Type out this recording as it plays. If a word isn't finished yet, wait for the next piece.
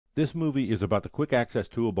This movie is about the Quick Access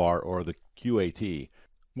Toolbar, or the QAT.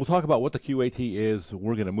 We'll talk about what the QAT is.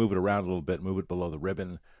 We're going to move it around a little bit, move it below the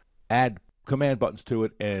ribbon, add command buttons to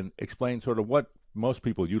it, and explain sort of what most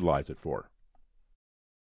people utilize it for.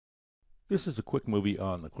 This is a quick movie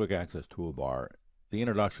on the Quick Access Toolbar, the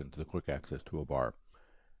introduction to the Quick Access Toolbar.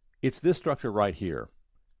 It's this structure right here.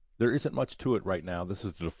 There isn't much to it right now. This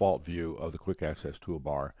is the default view of the Quick Access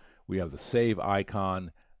Toolbar. We have the Save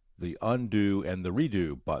icon, the Undo and the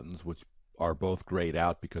Redo buttons, which are both grayed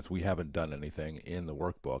out because we haven't done anything in the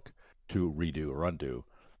workbook to redo or undo.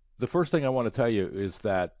 The first thing I want to tell you is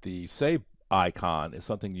that the Save icon is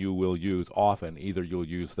something you will use often. Either you'll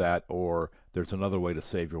use that, or there's another way to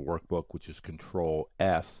save your workbook, which is Control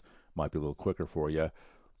S. Might be a little quicker for you.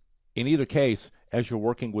 In either case, as you're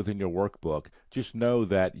working within your workbook, just know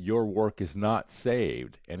that your work is not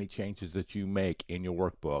saved. Any changes that you make in your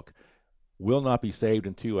workbook will not be saved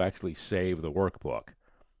until you actually save the workbook.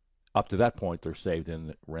 Up to that point, they're saved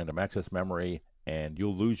in random access memory, and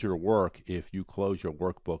you'll lose your work if you close your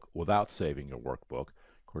workbook without saving your workbook.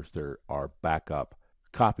 Of course, there are backup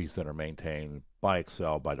copies that are maintained by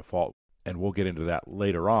Excel by default, and we'll get into that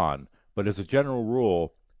later on. But as a general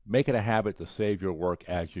rule, make it a habit to save your work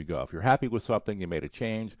as you go. If you're happy with something, you made a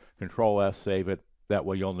change, Control S, save it. That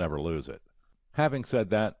way you'll never lose it. Having said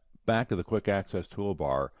that, back to the Quick Access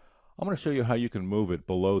Toolbar, I'm going to show you how you can move it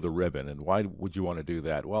below the ribbon. And why would you want to do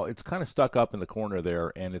that? Well, it's kind of stuck up in the corner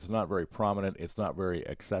there, and it's not very prominent. It's not very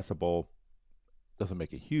accessible. Doesn't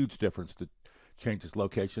make a huge difference to change its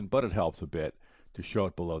location, but it helps a bit to show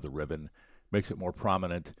it below the ribbon. Makes it more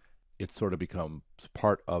prominent. It sort of becomes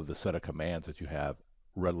part of the set of commands that you have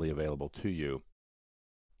readily available to you.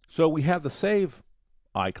 So we have the Save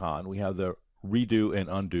icon. We have the Redo and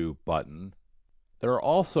Undo button. There are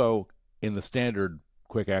also, in the standard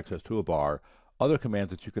Quick Access Toolbar, other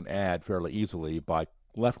commands that you can add fairly easily by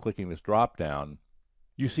left-clicking this drop-down.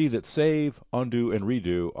 You see that Save, Undo, and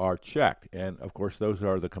Redo are checked, and of course those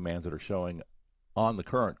are the commands that are showing on the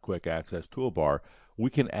current Quick Access Toolbar. We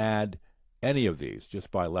can add any of these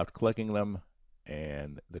just by left-clicking them,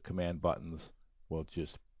 and the command buttons will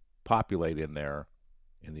just populate in there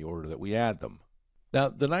in the order that we add them. Now,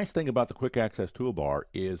 the nice thing about the Quick Access Toolbar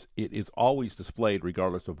is it is always displayed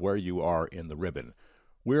regardless of where you are in the ribbon.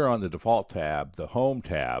 We're on the default tab, the Home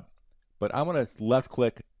tab, but I'm going to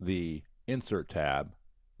left-click the Insert tab,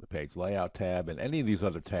 the Page Layout tab, and any of these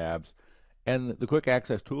other tabs, and the Quick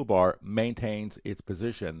Access Toolbar maintains its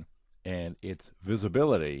position and its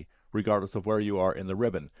visibility regardless of where you are in the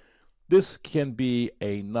ribbon. This can be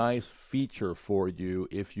a nice feature for you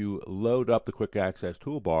if you load up the Quick Access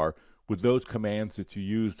Toolbar with those commands that you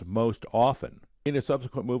used most often. In a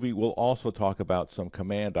subsequent movie, we'll also talk about some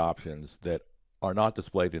command options that are not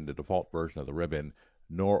displayed in the default version of the ribbon,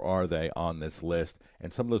 nor are they on this list,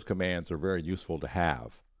 and some of those commands are very useful to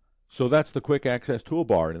have. So that's the Quick Access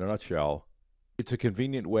Toolbar in a nutshell. It's a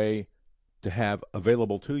convenient way to have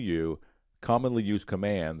available to you commonly used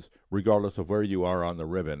commands regardless of where you are on the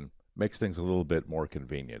ribbon. Makes things a little bit more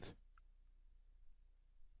convenient.